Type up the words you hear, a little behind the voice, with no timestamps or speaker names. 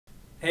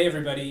Hey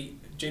everybody,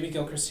 Jamie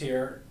Gilchrist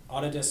here,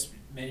 Autodesk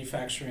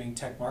Manufacturing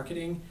Tech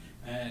Marketing,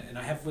 and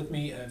I have with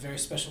me a very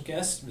special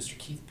guest, Mr.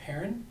 Keith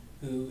Perrin,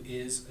 who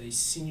is a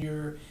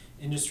Senior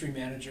Industry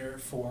Manager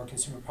for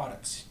Consumer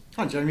Products.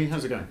 Hi Jamie,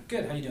 how's it going?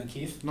 Good, how you doing,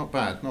 Keith? Not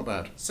bad, not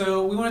bad.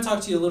 So we want to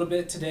talk to you a little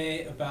bit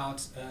today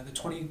about the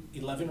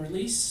 2011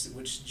 release,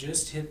 which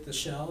just hit the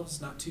shelves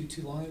not too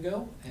long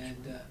ago,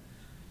 and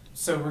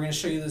so we're going to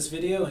show you this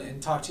video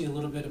and talk to you a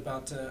little bit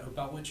about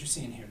what you're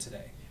seeing here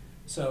today.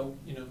 So,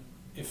 you know,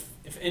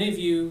 if any of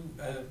you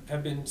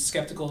have been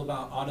skeptical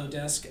about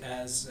Autodesk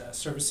as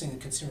servicing the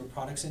consumer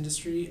products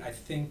industry, I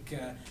think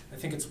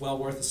it's well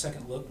worth a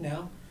second look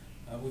now.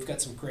 We've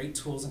got some great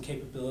tools and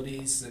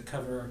capabilities that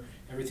cover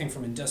everything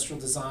from industrial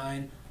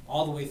design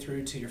all the way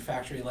through to your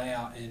factory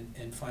layout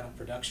and final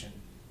production.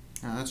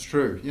 That's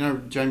true. You know,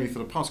 Jamie, for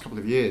the past couple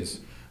of years,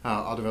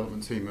 our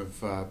development team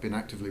have been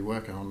actively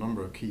working on a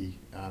number of key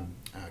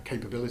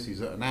capabilities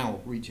that are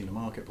now reaching the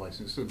marketplace.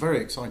 It's a very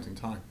exciting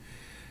time.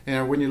 You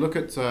know, when you look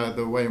at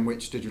the way in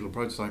which digital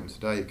prototyping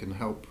today can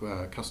help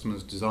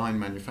customers design,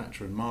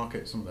 manufacture and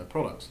market some of their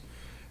products,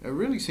 we're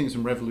really seeing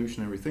some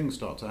revolutionary things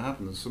start to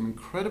happen. There's some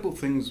incredible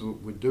things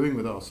we're doing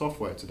with our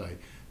software today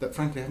that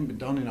frankly haven't been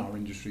done in our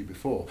industry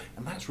before,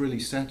 and that's really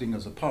setting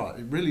us apart.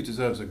 It really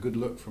deserves a good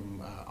look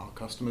from our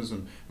customers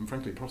and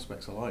frankly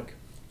prospects alike.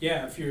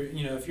 Yeah, if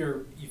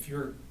you're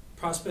a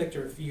prospect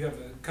or if you have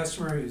a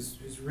customer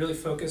who's really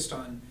focused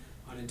on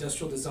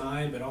industrial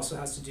design, but also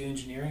has to do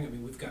engineering. I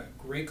mean, we've got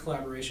great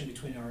collaboration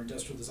between our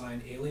industrial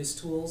design alias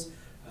tools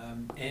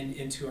and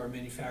into our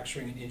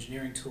manufacturing and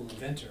engineering tool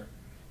Inventor.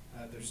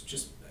 There's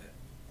just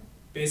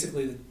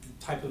basically the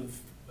type of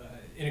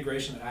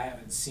integration that I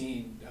haven't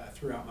seen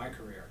throughout my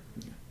career.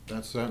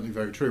 That's certainly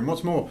very true. And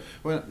what's more,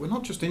 we're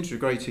not just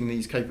integrating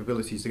these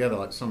capabilities together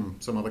like some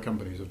other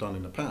companies have done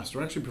in the past.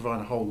 We're actually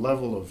providing a whole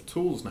level of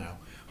tools now,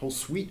 a whole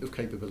suite of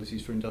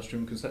capabilities for industrial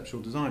and conceptual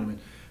design. I mean,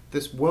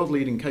 this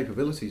world-leading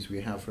capabilities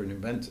we have for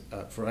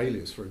for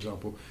Alias, for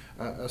example,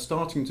 are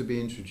starting to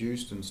be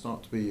introduced and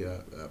start to be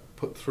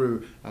put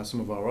through some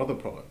of our other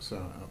products.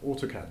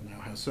 AutoCAD now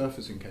has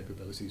surfacing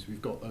capabilities.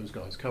 We've got those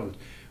guys covered.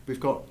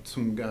 We've got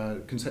some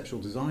conceptual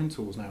design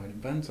tools now in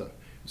Inventor.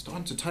 It's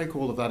starting to take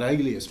all of that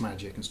Alias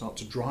magic and start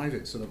to drive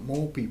it so that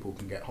more people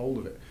can get hold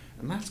of it.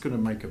 And that's going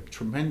to make a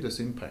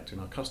tremendous impact in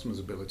our customers'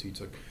 ability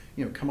to,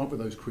 you know, come up with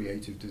those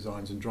creative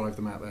designs and drive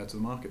them out there to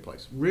the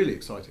marketplace. Really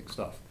exciting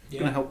stuff. It's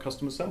going to help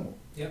customers sell more.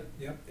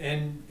 Yep.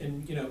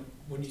 And you know,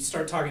 when you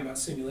start talking about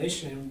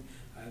simulation,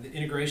 the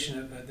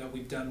integration that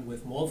we've done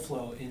with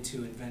MoldFlow into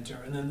Inventor,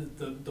 and then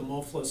the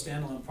MoldFlow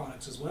standalone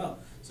products as well.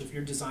 So if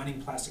you're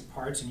designing plastic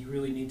parts and you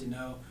really need to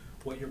know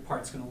what your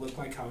part's going to look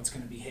like, how it's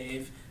going to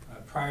behave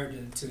prior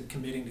to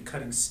committing to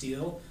cutting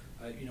steel,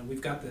 you know,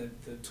 we've got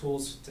the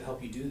tools to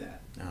help you do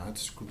that.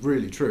 That's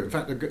really true. In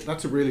fact,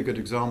 that's a really good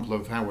example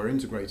of how we're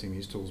integrating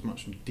these tools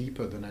much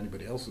deeper than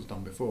anybody else has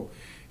done before.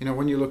 You know,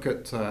 when you look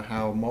at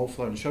how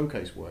MoldFlow and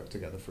Showcase work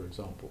together, for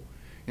example,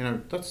 you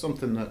know, that's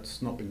something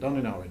that's not been done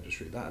in our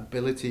industry. That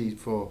ability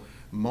for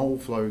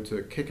MoldFlow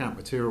to kick out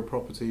material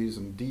properties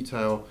and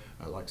detail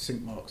like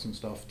sink marks and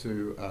stuff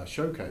to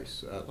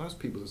Showcase allows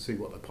people to see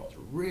what their parts are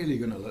really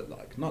going to look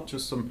like, not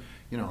just some,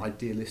 you know,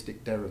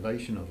 idealistic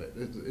derivation of it.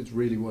 It's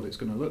really what it's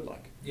going to look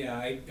like. Yeah,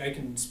 I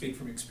can speak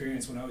from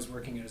experience. When I was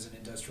working as an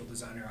industrial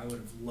designer, I would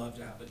have loved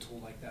to have a tool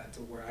like that,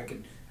 to where I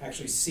could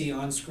actually see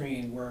on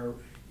screen where,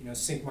 you know,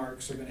 sink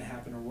marks are going to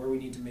happen or where we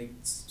need to make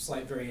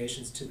slight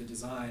variations to the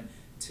design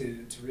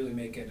to really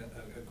make it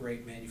a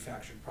great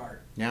manufactured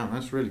part. Yeah,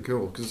 that's really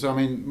cool, because I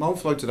mean,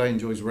 MoldFlow today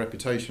enjoys a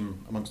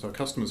reputation amongst our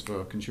customers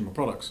for consumer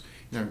products,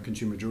 you know,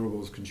 consumer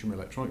durables, consumer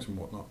electronics and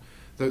whatnot,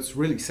 that's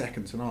really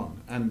second to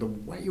none. And the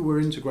way we're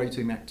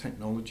integrating that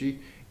technology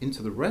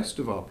into the rest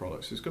of our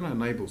products is going to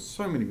enable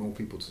so many more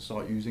people to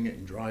start using it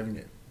and driving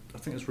it. I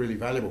think it's really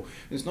valuable.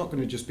 And it's not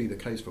going to just be the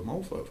case for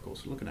MoldFlow, of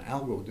course. We're looking at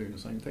Algor doing the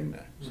same thing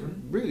there. So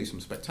really some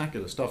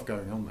spectacular stuff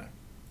going on there.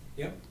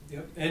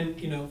 Yep. And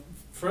you know,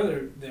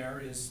 further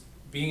there is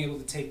being able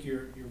to take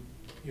your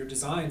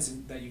designs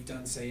that you've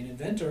done, say in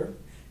Inventor,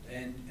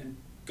 and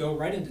go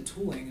right into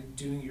tooling and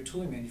doing your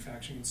tooling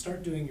manufacturing and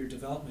start doing your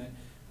development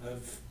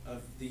of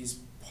these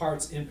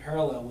parts in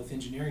parallel with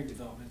engineering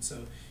development.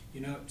 So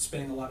you're not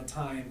spending a lot of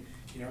time,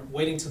 you know,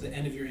 waiting till the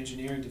end of your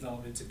engineering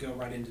development to go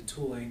right into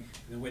tooling,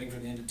 and then waiting for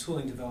the end of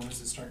tooling developments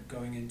to start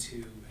going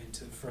into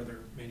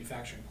further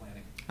manufacturing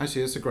planning.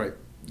 Actually, that's a great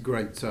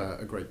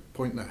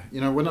point there.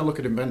 You know, when I look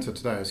at Inventor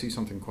today, I see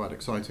something quite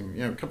exciting.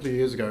 You know, a couple of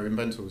years ago,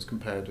 Inventor was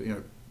compared, you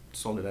know,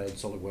 Solid Edge,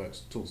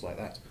 SolidWorks, tools like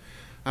that.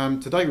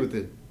 Today, with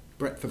the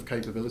breadth of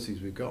capabilities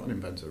we've got in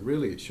Inventor,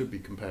 really it should be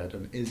compared,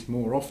 and is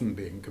more often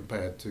being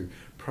compared, to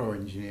Pro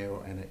Engineer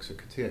or NX or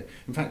CATIA.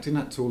 In fact, in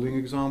that tooling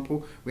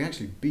example, we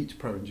actually beat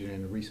Pro Engineer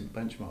in a recent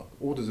benchmark,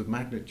 orders of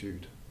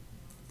magnitude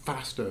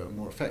faster and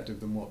more effective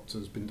than what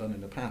has been done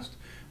in the past.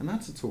 And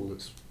that's a tool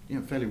that's, you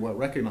know, fairly well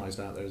recognized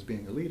out there as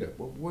being a leader.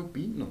 Well, we're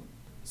beating them.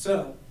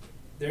 So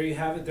there you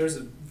have it. There's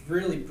a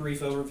really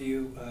brief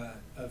overview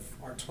of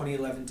our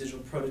 2011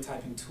 digital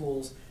prototyping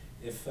tools.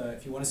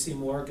 If you want to see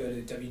more, go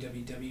to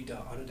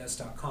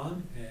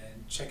www.autodesk.com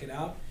and check it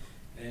out.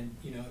 And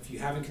if you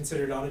haven't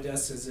considered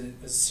Autodesk as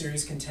a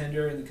serious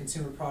contender in the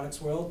consumer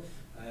products world,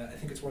 I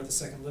think it's worth a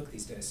second look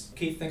these days.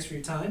 Keith, thanks for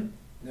your time.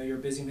 I know you're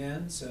a busy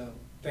man, so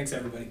thanks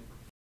everybody.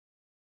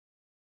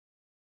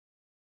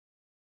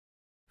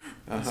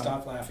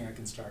 Stop laughing, I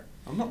can start.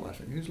 I'm not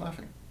laughing. Who's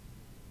laughing?